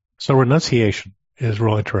So renunciation is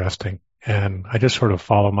real interesting. And I just sort of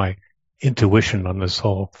follow my intuition on this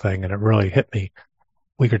whole thing. And it really hit me a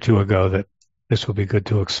week or two ago that this would be good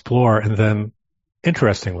to explore. And then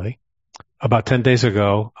interestingly, about 10 days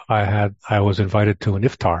ago, I was invited to an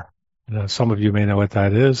iftar. Some of you may know what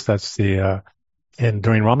that is. That's during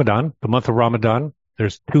Ramadan, the month of Ramadan,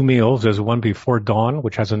 there's two meals. There's one before dawn,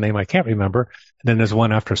 which has a name I can't remember. And then there's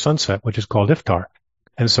one after sunset, which is called iftar.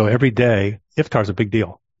 And so every day, iftar is a big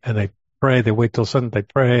deal. And they pray, they wait till sunset, they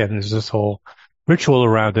pray, and there's this whole ritual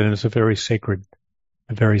around it. And it's a very sacred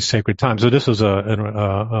time. So this was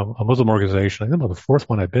a Muslim organization. I think it was the fourth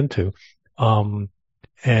one I've been to.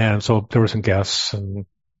 And so there were some guests and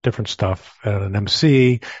different stuff and an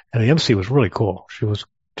MC, and the MC was really cool. She was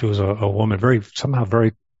a woman somehow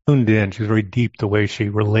very tuned in. She was very deep the way she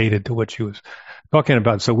related to what she was talking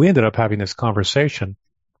about. So we ended up having this conversation.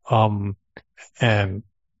 And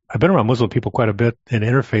I've been around Muslim people quite a bit in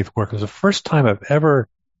interfaith work. It was the first time I've ever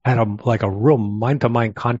had a real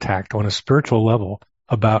mind-to-mind contact on a spiritual level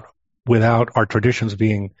without our traditions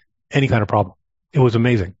being any kind of problem. It was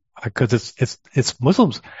amazing because it's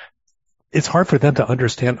Muslims. It's hard for them to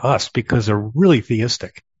understand us because they're really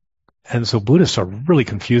theistic. And so Buddhists are really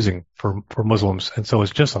confusing for Muslims. And so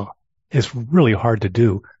it's really hard to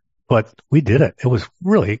do, but we did it. It was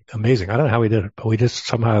really amazing. I don't know how we did it, but we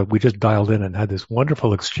just dialed in and had this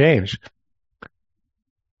wonderful exchange.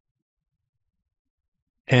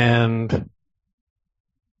 And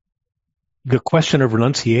the question of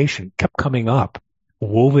renunciation kept coming up,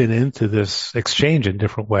 woven into this exchange in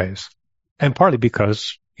different ways. And partly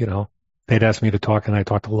because, they'd asked me to talk, and I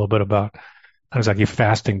talked a little bit about, I was like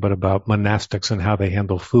fasting, but about monastics and how they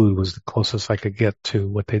handle food was the closest I could get to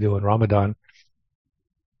what they do in Ramadan.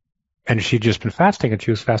 And she'd just been fasting, and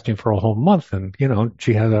she was fasting for a whole month. And,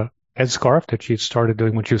 she had a headscarf that she started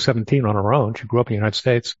doing when she was 17 on her own. She grew up in the United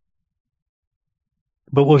States.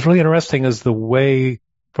 But what was really interesting is the way,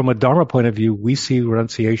 from a Dharma point of view, we see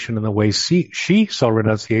renunciation and the way she saw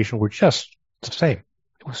renunciation were just the same.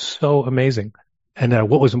 It was so amazing. And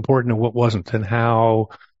what was important and what wasn't, and how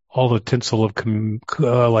all the tinsel of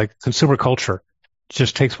consumer culture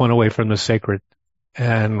just takes one away from the sacred,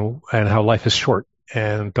 and how life is short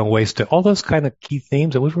and don't waste it. All those kind of key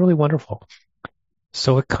themes. It was really wonderful.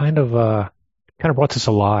 So it kind of brought this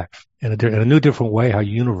alive in a new, different way. How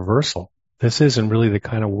universal this is, and really the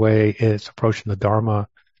kind of way it's approaching the Dharma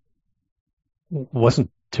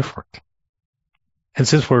wasn't different. And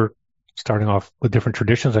since we're starting off with different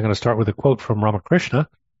traditions, I'm going to start with a quote from Ramakrishna.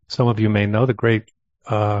 Some of you may know the great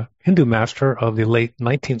Hindu master of the late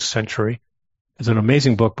 19th century. It's an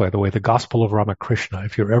amazing book, by the way, The Gospel of Ramakrishna.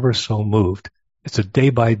 If you're ever so moved, it's a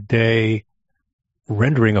day-by-day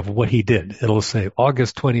rendering of what he did. It'll say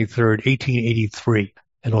August 23rd, 1883.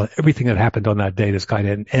 And everything that happened on that day. This guy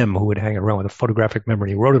named M, who would hang around with a photographic memory.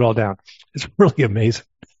 He wrote it all down. It's really amazing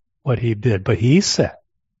what he did. But he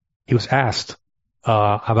was asked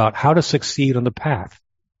about how to succeed on the path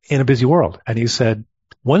in a busy world. And he said,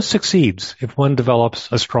 one succeeds if one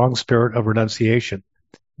develops a strong spirit of renunciation.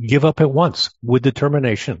 Give up at once with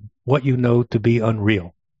determination what you know to be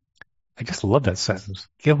unreal. I just love that sentence.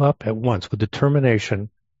 Give up at once with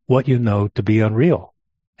determination what you know to be unreal.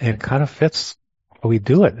 And it kind of fits how we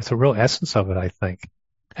do it. It's a real essence of it, I think.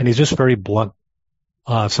 And he's just very blunt.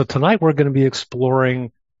 So tonight we're going to be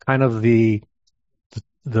exploring kind of the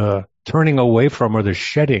turning away from, or the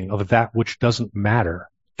shedding of that which doesn't matter,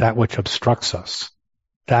 that which obstructs us,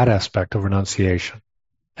 that aspect of renunciation.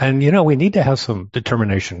 And, we need to have some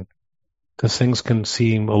determination, because things can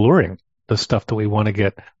seem alluring, the stuff that we want to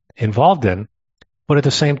get involved in. But at the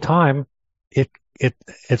same time, it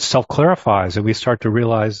self-clarifies, and we start to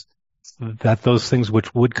realize that those things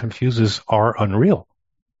which would confuse us are unreal.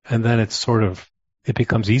 And then it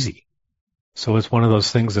becomes easy. So it's one of those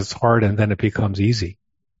things that's hard, and then it becomes easy.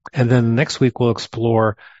 And then next week we'll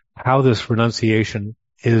explore how this renunciation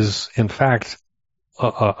is, in fact,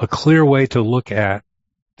 a clear way to look at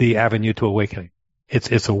the avenue to awakening.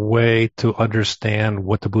 It's a way to understand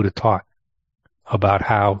what the Buddha taught about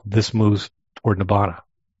how this moves toward Nibbana.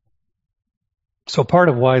 So part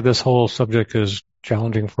of why this whole subject is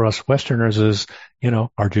challenging for us Westerners is,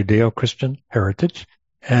 our Judeo-Christian heritage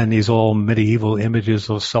and these old medieval images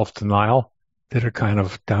of self-denial that are kind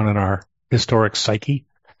of down in our historic psyche.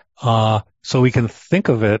 So we can think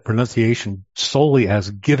of renunciation solely as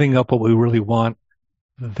giving up what we really want,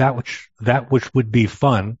 that which would be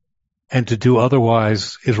fun, and to do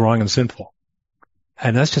otherwise is wrong and sinful.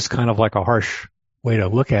 And that's just kind of like a harsh way to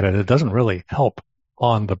look at it. It doesn't really help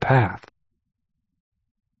on the path.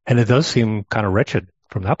 And it does seem kind of wretched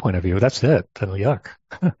from that point of view. That's it. And yuck.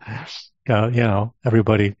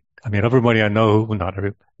 Everybody I mean, everybody I know, well, not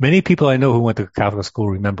every, many people I know who went to Catholic school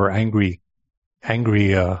remember angry,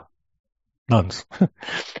 nuns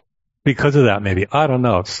because of that, maybe. I don't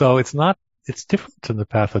know. So it's not, it's different than the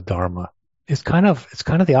path of Dharma. It's kind of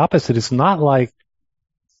the opposite. It's not like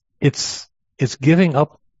it's, it's giving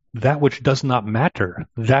up that which does not matter,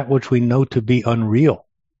 that which we know to be unreal.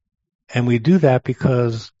 And we do that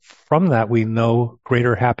because from that we know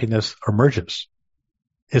greater happiness emerges.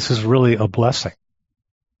 This is really a blessing,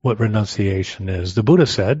 what renunciation is. The Buddha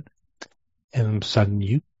said in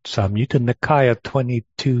Samyutta Nikaya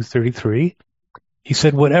 2233, he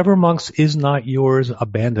said, whatever, monks, is not yours,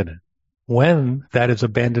 abandon it. When that is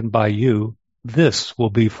abandoned by you, this will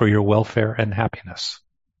be for your welfare and happiness.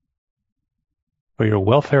 For your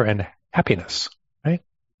welfare and happiness, right?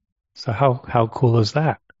 So how cool is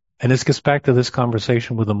that? And this gets back to this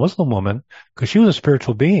conversation with a Muslim woman, because she was a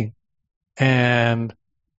spiritual being. And,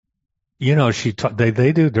 you know,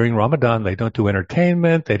 they do during Ramadan, they don't do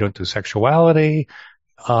entertainment, they don't do sexuality.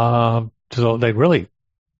 So they really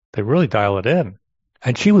dial it in.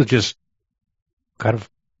 And she was just kind of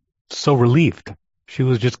so relieved. She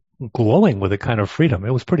was just glowing with a kind of freedom.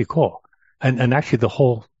 It was pretty cool. And actually the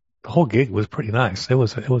whole gig was pretty nice. It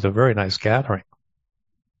was a very nice gathering.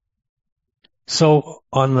 So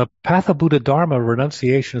on the path of Buddha Dharma,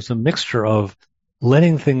 renunciation is a mixture of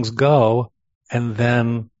letting things go, and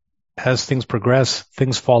then as things progress,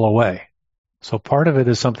 things fall away. So part of it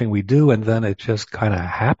is something we do, and then it just kind of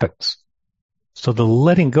happens. So the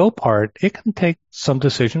letting go part, it can take some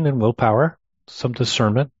decision and willpower, some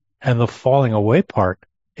discernment, and the falling away part,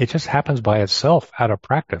 it just happens by itself out of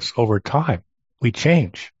practice over time. We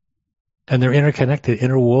change, and they're interconnected,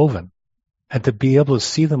 interwoven. And to be able to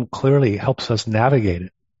see them clearly helps us navigate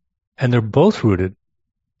it. And they're both rooted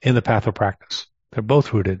in the path of practice. They're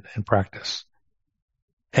both rooted in practice.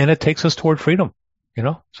 And it takes us toward freedom, you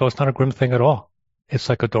know? So it's not a grim thing at all. It's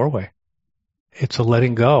like a doorway. It's a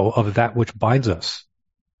letting go of that which binds us,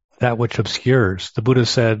 that which obscures. The Buddha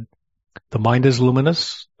said, the mind is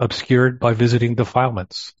luminous, obscured by visiting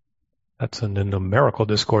defilements. That's in the numerical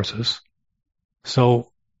discourses.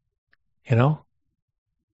 So, you know,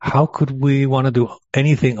 how could we want to do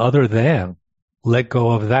anything other than let go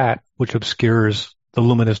of that which obscures the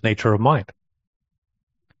luminous nature of mind?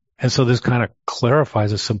 And so this kind of clarifies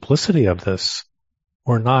the simplicity of this.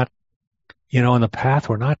 We're not, you know, in the path,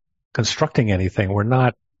 we're not constructing anything. We're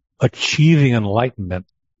not achieving enlightenment.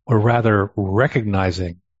 We're rather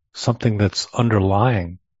recognizing something that's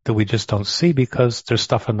underlying that we just don't see because there's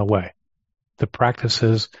stuff in the way. The practice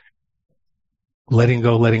is letting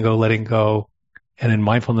go, letting go, letting go. And in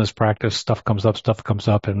mindfulness practice, stuff comes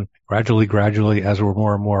up, and gradually, as we're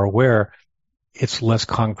more and more aware, it's less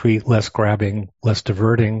concrete, less grabbing, less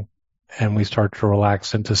diverting, and we start to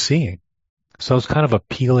relax into seeing. So it's kind of a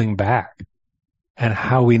peeling back, and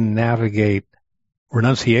how we navigate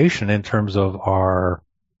renunciation in terms of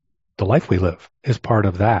the life we live is part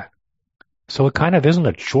of that. So it kind of isn't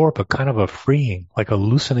a chore, but kind of a freeing, like a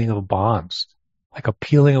loosening of bonds, like a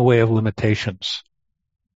peeling away of limitations.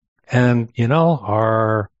 And, you know,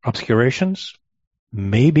 our obscurations,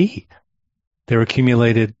 maybe they're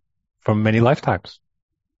accumulated from many lifetimes.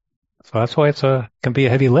 So that's why can be a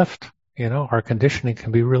heavy lift. You know, our conditioning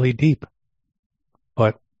can be really deep.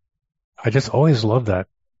 But I just always love that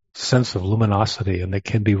sense of luminosity, and it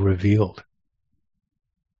can be revealed.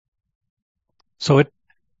 So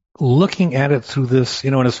looking at it through this,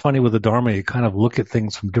 you know, and it's funny with the Dharma, you kind of look at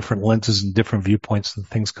things from different lenses and different viewpoints, and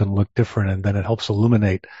things can look different, and then it helps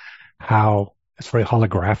illuminate how it's very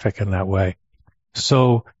holographic in that way.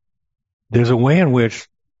 So there's a way in which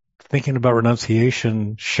thinking about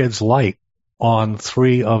renunciation sheds light on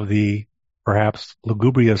three of the perhaps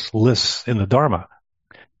lugubrious lists in the Dharma.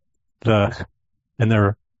 And there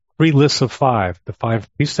are three lists of five: the 5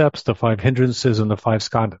 precepts, the 5 hindrances, and the 5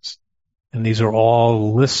 skandhas. And these are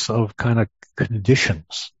all lists of kind of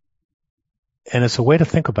conditions. And it's a way to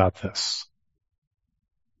think about this.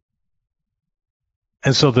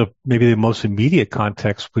 And so maybe the most immediate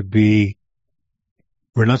context would be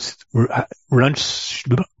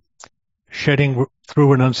shedding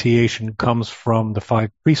through renunciation comes from the 5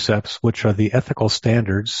 precepts, which are the ethical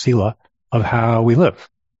standards, sila, of how we live.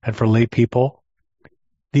 And for lay people,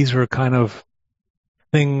 these are kind of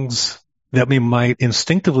things that we might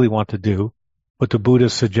instinctively want to do, but the Buddha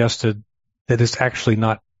suggested that it's actually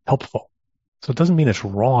not helpful. So it doesn't mean it's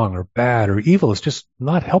wrong or bad or evil. It's just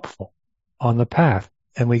not helpful on the path.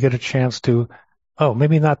 And we get a chance to,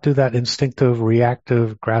 maybe not do that instinctive,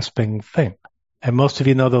 reactive, grasping thing. And most of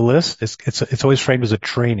you know the list. It's always framed as a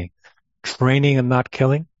training. Training and not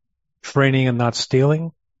killing, training and not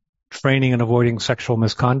stealing, training in avoiding sexual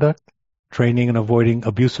misconduct, training in avoiding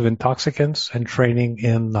abusive intoxicants, and training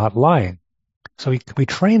in not lying. So we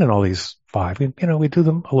train in all these five. We do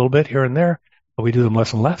them a little bit here and there, but we do them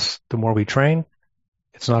less and less. The more we train,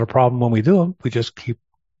 it's not a problem when we do them. We just keep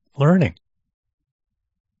learning.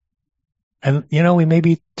 And, we may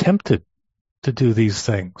be tempted to do these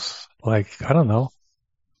things. Like, I don't know,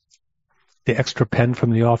 the extra pen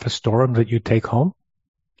from the office storm that you take home,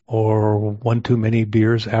 or one too many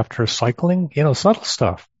beers after cycling, subtle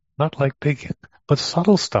stuff, not like big, but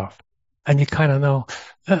subtle stuff. And you kind of know,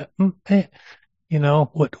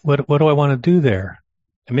 what do I want to do there?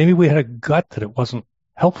 And maybe we had a gut that it wasn't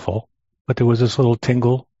helpful, but there was this little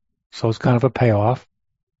tingle. So it's kind of a payoff.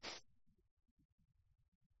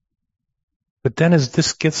 But then as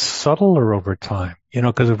this gets subtler over time,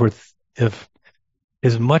 because if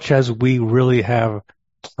as much as we really have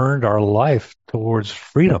turned our life towards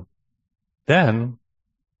freedom, then,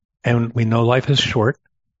 and we know life is short,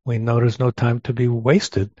 we know there's no time to be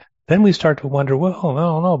wasted, then we start to wonder, well, I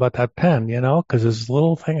don't know about that pen, because this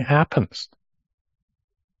little thing happens.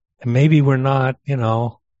 And maybe we're not,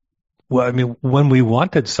 when we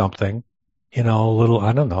wanted something, a little,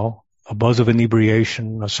 I don't know, a buzz of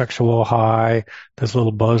inebriation, a sexual high, this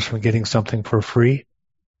little buzz from getting something for free,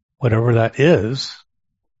 whatever that is.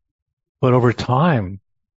 But over time,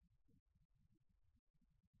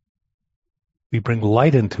 we bring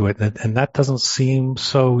light into it, and that doesn't seem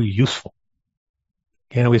so useful.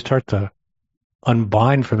 We start to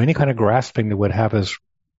unbind from any kind of grasping that would have us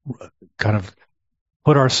kind of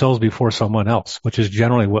put ourselves before someone else, which is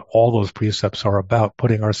generally what all those precepts are about,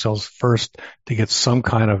 putting ourselves first to get some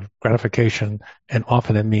kind of gratification. And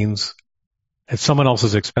often it means at someone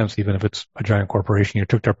else's expense, even if it's a giant corporation, you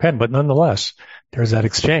took their pen, but nonetheless, there's that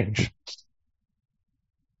exchange.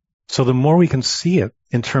 So the more we can see it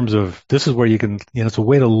in terms of, this is where you can, it's a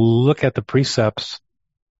way to look at the precepts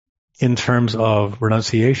in terms of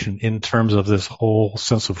renunciation, in terms of this whole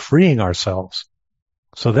sense of freeing ourselves.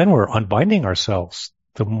 So then we're unbinding ourselves.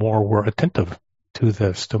 The more we're attentive to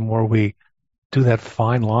this, the more we do that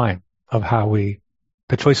fine line of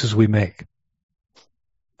the choices we make.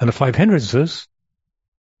 And the five hindrances,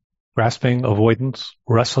 grasping, avoidance,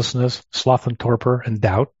 restlessness, sloth and torpor, and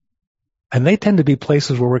doubt, and they tend to be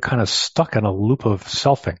places where we're kind of stuck in a loop of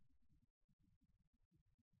selfing.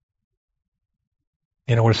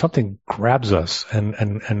 Where something grabs us and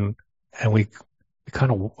we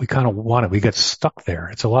kind of want it. We get stuck there.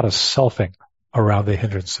 It's a lot of selfing around the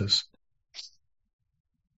hindrances.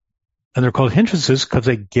 And they're called hindrances because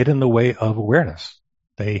they get in the way of awareness.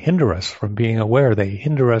 They hinder us from being aware. They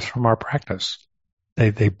hinder us from our practice.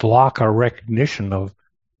 They block our recognition of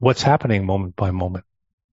what's happening moment by moment.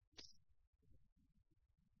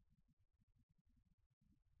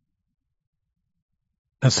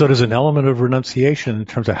 And so there's an element of renunciation in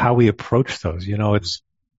terms of how we approach those. It's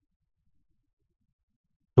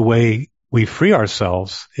the way we free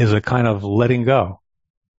ourselves is a kind of letting go.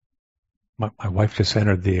 My wife just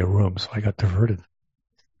entered the room, so I got diverted.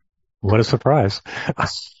 What a surprise.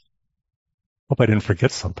 Hope I didn't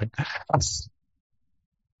forget something.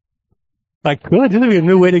 I could. This would be a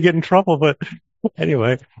new way to get in trouble, but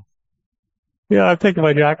anyway. Yeah, I'm taking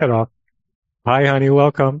my jacket off. Hi, honey.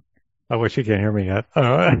 Welcome. I wish you can't hear me yet.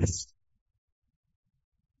 That's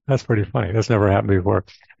pretty funny. That's never happened before.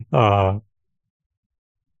 And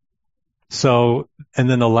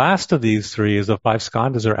then the last of these three is the five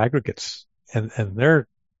skandhas or aggregates. And they're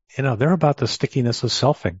about the stickiness of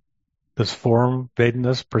selfing. This form,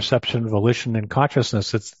 vagueness, perception, volition, and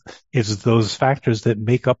consciousness. It's those factors that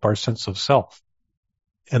make up our sense of self.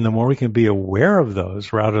 And the more we can be aware of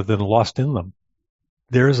those rather than lost in them,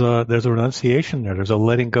 there's a renunciation there. There's a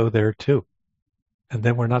letting go there too. And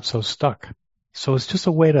then we're not so stuck. So it's just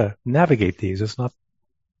a way to navigate these. It's not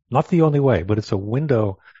the only way, but it's a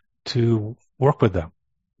window to work with them.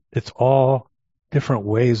 It's all different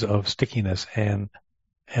ways of stickiness and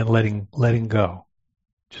letting go.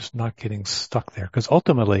 Just not getting stuck there. Because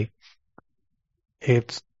ultimately,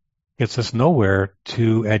 it gets us nowhere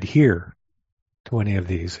to adhere to any of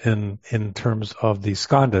these. In terms of the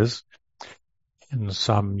skandhas, in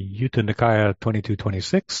Samyutta Nikaya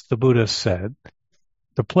 2226, the Buddha said,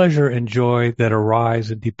 the pleasure and joy that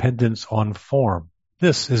arise in dependence on form.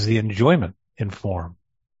 This is the enjoyment in form.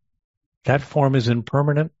 That form is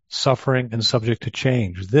impermanent, suffering, and subject to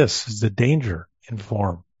change. This is the danger in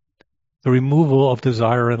form. The removal of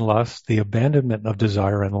desire and lust, the abandonment of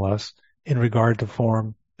desire and lust in regard to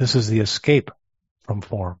form, this is the escape from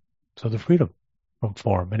form. So the freedom from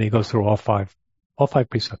form. And he goes through all five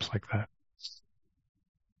precepts like that.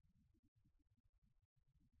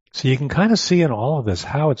 So you can kind of see in all of this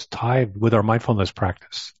how it's tied with our mindfulness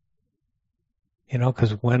practice.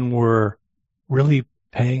 Because when we're really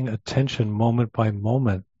paying attention moment by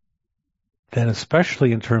moment, then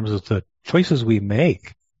especially in terms of the choices we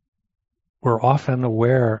make, we're often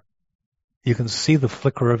aware. You can see the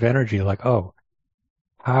flicker of energy, like, oh,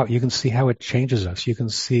 how you can see how it changes us. You can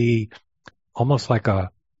see almost like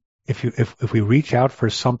if we reach out for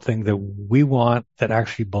something that we want that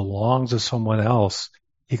actually belongs to someone else,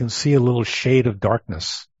 you can see a little shade of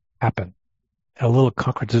darkness happen, a little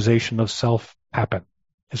concretization of self happen.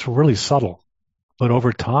 It's really subtle, but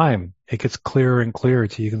over time it gets clearer and clearer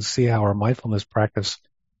till you can see how our mindfulness practice,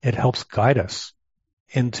 it helps guide us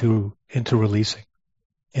into releasing,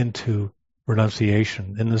 into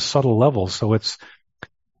renunciation in this subtle level. So it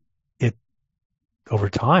over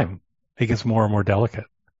time it gets more and more delicate.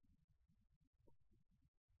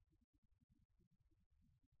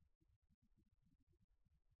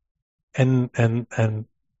 And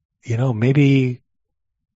maybe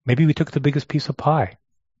we took the biggest piece of pie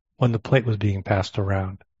when the plate was being passed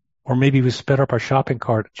around. Or maybe we sped up our shopping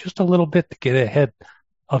cart just a little bit to get ahead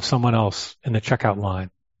of someone else in the checkout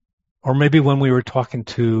line. Or maybe when we were talking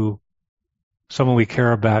to someone we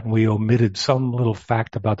care about and we omitted some little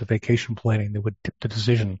fact about the vacation planning that would tip the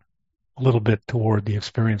decision a little bit toward the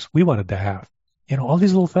experience we wanted to have. All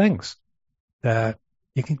these little things that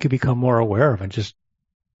you can become more aware of and just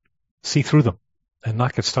see through them and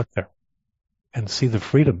not get stuck there and see the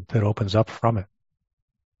freedom that opens up from it.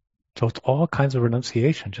 So it's all kinds of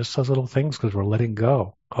renunciation, just those little things, because we're letting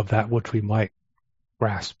go of that which we might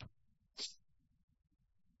grasp.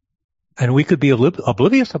 And we could be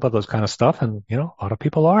oblivious about those kind of stuff, and a lot of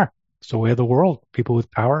people are. It's the way of the world. People with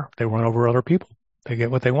power, they run over other people. They get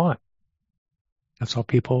what they want. That's how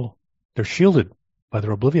they're shielded by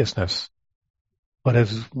their obliviousness. But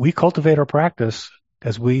as we cultivate our practice,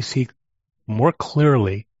 as we see more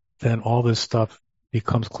clearly, then all this stuff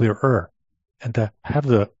becomes clearer. And to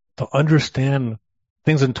understand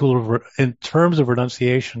things in terms of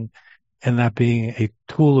renunciation, and that being a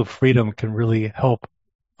tool of freedom, can really help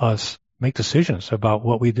us make decisions about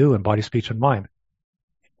what we do in body, speech, and mind,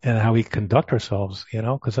 and how we conduct ourselves,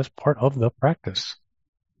 because that's part of the practice.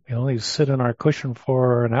 We only sit in our cushion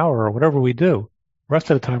for an hour or whatever we do. The rest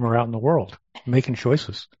of the time we're out in the world making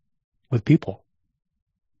choices with people.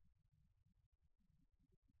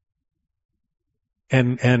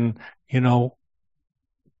 And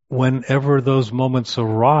whenever those moments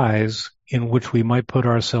arise in which we might put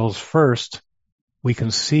ourselves first, we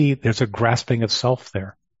can see there's a grasping of self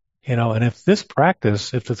there. And if this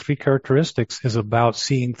practice, if the three characteristics is about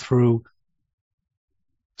seeing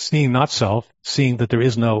not self, seeing that there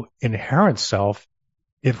is no inherent self,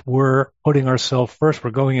 if we're putting ourselves first,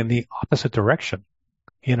 we're going in the opposite direction.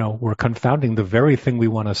 We're confounding the very thing we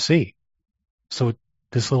want to see. So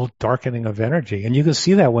this little darkening of energy, and you can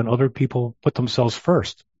see that when other people put themselves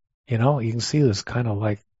first. You can see this kind of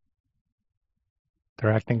like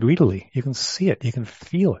they're acting greedily. You can see it. You can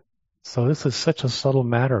feel it. So this is such a subtle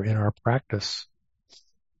matter in our practice.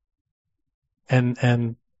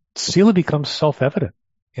 And Sila becomes self-evident,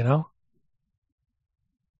 It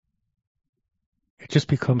just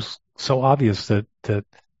becomes so obvious that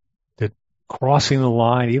crossing the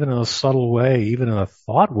line, even in a subtle way, even in a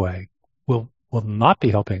thought way, will not be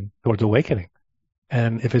helping towards awakening.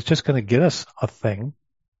 And if it's just going to get us a thing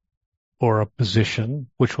or a position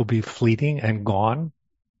which will be fleeting and gone,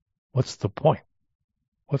 what's the point?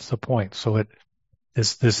 What's the point? So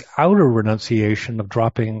this outer renunciation of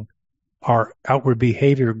dropping our outward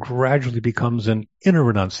behavior gradually becomes an inner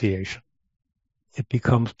renunciation. It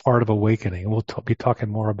becomes part of awakening. And we'll be talking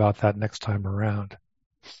more about that next time around.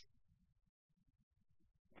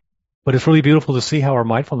 But it's really beautiful to see how our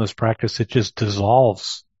mindfulness practice, it just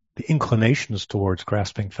dissolves the inclinations towards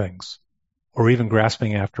grasping things, or even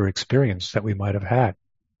grasping after experience that we might have had.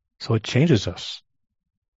 So it changes us.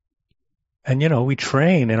 And, we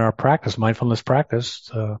train in our practice, mindfulness practice,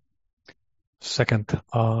 second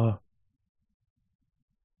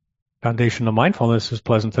foundation of mindfulness is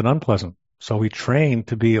pleasant and unpleasant. So we train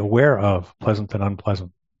to be aware of pleasant and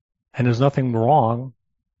unpleasant. And there's nothing wrong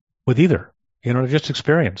with either. Just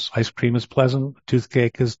experience. Ice cream is pleasant.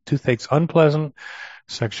 Toothache's unpleasant.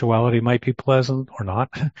 Sexuality might be pleasant or not.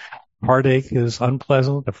 Heartache is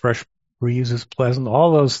unpleasant. A fresh breeze is pleasant.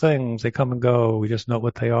 All those things, they come and go. We just know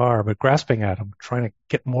what they are, but grasping at them, trying to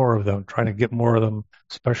get more of them,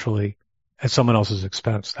 especially at someone else's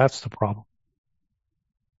expense. That's the problem.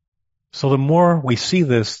 So the more we see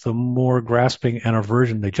this, the more grasping and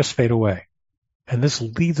aversion, they just fade away. And this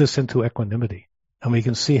leads us into equanimity. And we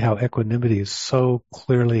can see how equanimity is so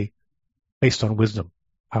clearly based on wisdom.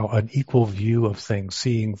 how an equal view of things,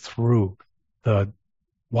 seeing through the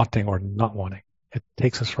wanting or not wanting, it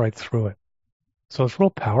takes us right through it. So it's real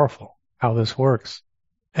powerful how this works.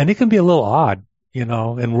 And it can be a little odd, in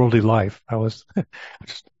worldly life. I was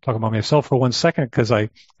just talking about myself for 1 second because I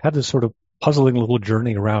had this sort of puzzling little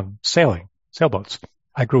journey around sailing, sailboats.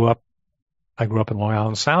 I grew up, I grew up in Long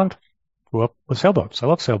Island Sound, grew up with sailboats. I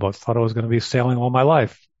love sailboats. Thought I was going to be sailing all my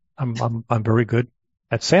life. I'm very good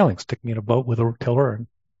at sailing. Stick me in a boat with a tiller and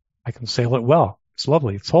I can sail it well. It's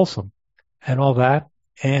lovely. It's wholesome and all that.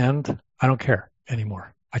 And I don't care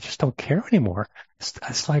anymore. I just don't care anymore.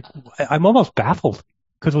 It's like I'm almost baffled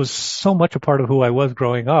because it was so much a part of who I was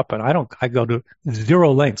growing up, and I go to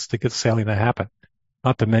zero lengths to get sailing to happen.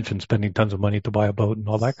 Not to mention spending tons of money to buy a boat and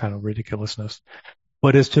all that kind of ridiculousness.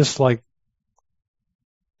 But it's just like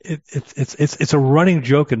it's a running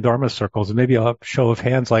joke in Dharma circles, and maybe a show of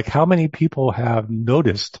hands, like how many people have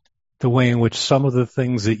noticed the way in which some of the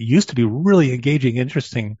things that used to be really engaging,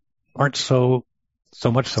 interesting, aren't so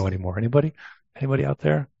much so anymore. Anybody? Anybody out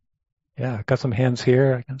there? Yeah, got some hands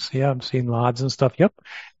here. I can see, yeah, I'm seeing nods and stuff. Yep.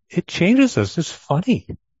 It changes us. It's funny,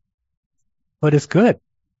 but it's good.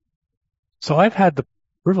 So I've had the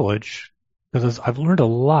privilege, because I've learned a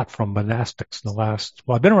lot from monastics in the last,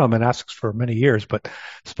 well, I've been around monastics for many years, but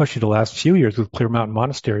especially the last few years with Clear Mountain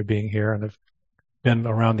Monastery being here, and I've been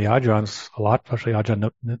around the Ajahns a lot, especially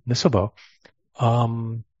Ajahn Nisabo.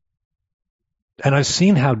 Um, and I've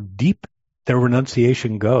seen how deep their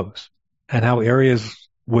renunciation goes and how areas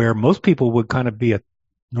where most people would kind of be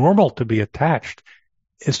normal to be attached,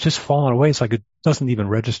 it's just fallen away. It's like it doesn't even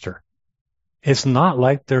register. It's not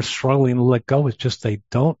like they're struggling to let go. It's just they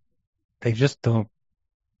sort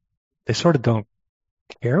of don't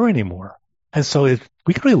care anymore. And so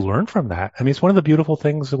we can really learn from that. I mean, it's one of the beautiful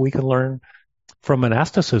things that we can learn from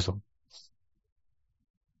monasticism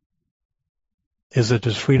is that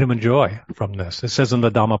there's freedom and joy from this. It says in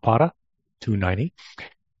the Dhammapada 290,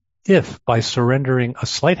 if by surrendering a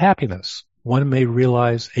slight happiness, one may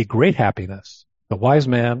realize a great happiness, the wise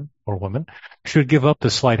man or woman should give up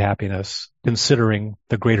the slight happiness, considering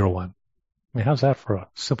the greater one. I mean, how's that for a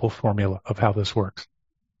simple formula of how this works?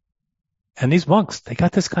 And these monks, they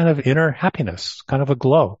got this kind of inner happiness, kind of a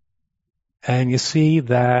glow. And you see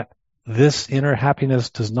that this inner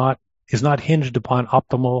happiness is not hinged upon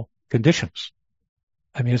optimal conditions.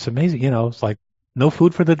 I mean, it's amazing. It's like no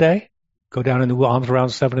food for the day. Go down in the alms around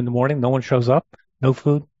 7 a.m. No one shows up. No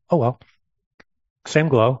food. Oh, well, same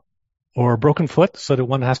glow. Or a broken foot so that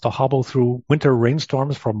one has to hobble through winter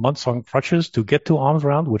rainstorms for months on crutches to get to alms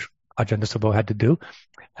round, which Ajahn Nisabo had to do.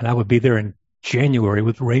 And I would be there in January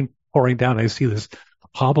with rain pouring down. I see this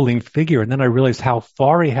hobbling figure. And then I realized how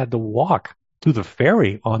far he had to walk to the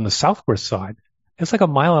ferry on the southward side. It's like a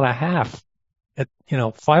mile and a half at,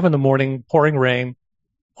 5 a.m, pouring rain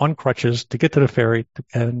on crutches to get to the ferry.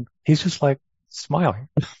 And he's just like smiling.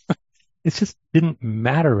 It just didn't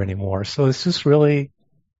matter anymore. So it's just really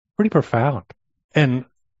pretty profound. And,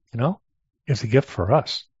 it's a gift for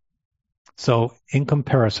us. So in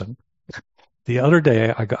comparison, the other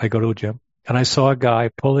day I go to a gym and I saw a guy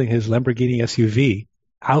pulling his Lamborghini SUV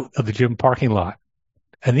out of the gym parking lot.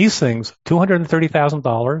 And these things,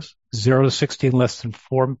 $230,000, 0 to 60 in less than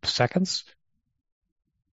 4 seconds,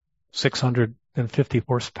 650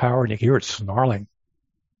 horsepower, and you hear it snarling.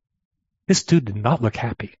 This dude did not look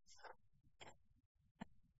happy.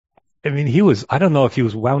 I mean, I don't know if he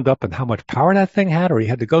was wound up in how much power that thing had, or he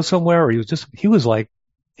had to go somewhere, or he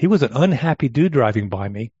was an unhappy dude driving by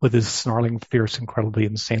me with his snarling, fierce, incredibly,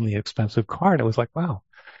 insanely expensive car. And it was like, wow,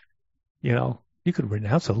 you could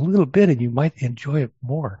renounce a little bit and you might enjoy it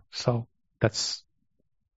more. So that's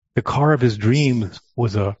the car of his dreams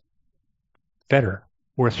was a better,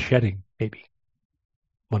 worth shedding, maybe,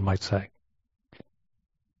 one might say.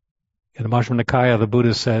 In the Majjhima Nikaya, the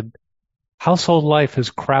Buddha said, household life is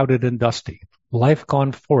crowded and dusty. Life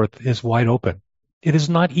gone forth is wide open. It is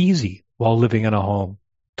not easy while living in a home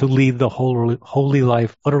to lead the holy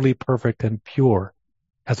life utterly perfect and pure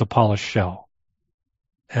as a polished shell.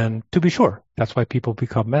 And to be sure, that's why people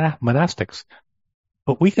become monastics.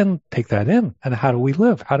 But we can take that in. And how do we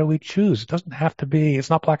live? How do we choose? It doesn't have to be, it's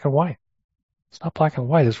not black and white. It's not black and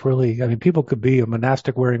white. It's really, I mean, people could be a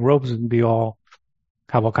monastic wearing robes and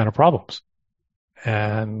have all kind of problems.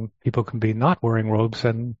 And people can be not wearing robes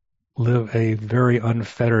and live a very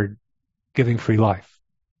unfettered, giving free life.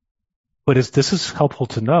 But this is helpful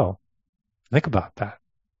to know. Think about that.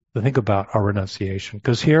 To think about our renunciation.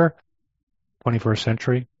 Because here, 21st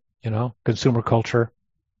century, consumer culture,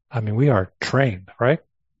 I mean, we are trained, right?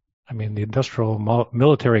 I mean, the industrial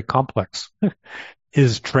military complex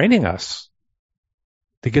is training us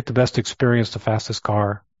to get the best experience, the fastest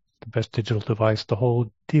car, the best digital device, the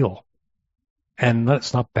whole deal. And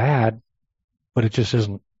that's not bad, but it just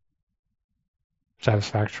isn't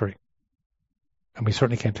satisfactory. And we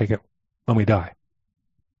certainly can't take it when we die.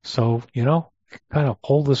 So, kind of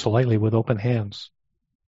hold this lightly with open hands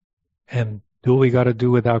and do what we got to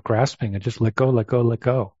do without grasping and just let go, let go, let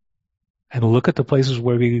go. And look at the places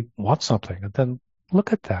where we want something and then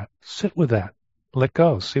look at that, sit with that, let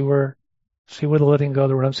go, see where the letting go,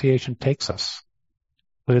 the renunciation takes us.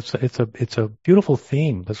 But it's a beautiful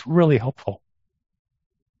theme that's really helpful.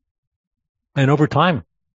 And over time,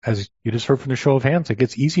 as you just heard from the show of hands, it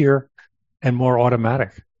gets easier and more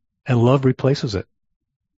automatic, and love replaces it.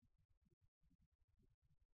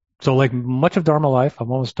 So like much of Dharma life,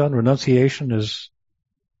 I'm almost done. Renunciation is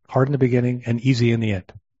hard in the beginning and easy in the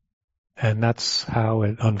end. And that's how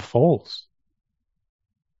it unfolds.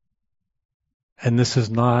 And this is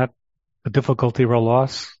not a difficulty or a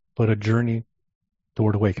loss, but a journey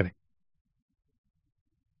toward awakening.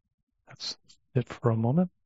 That's it for a moment.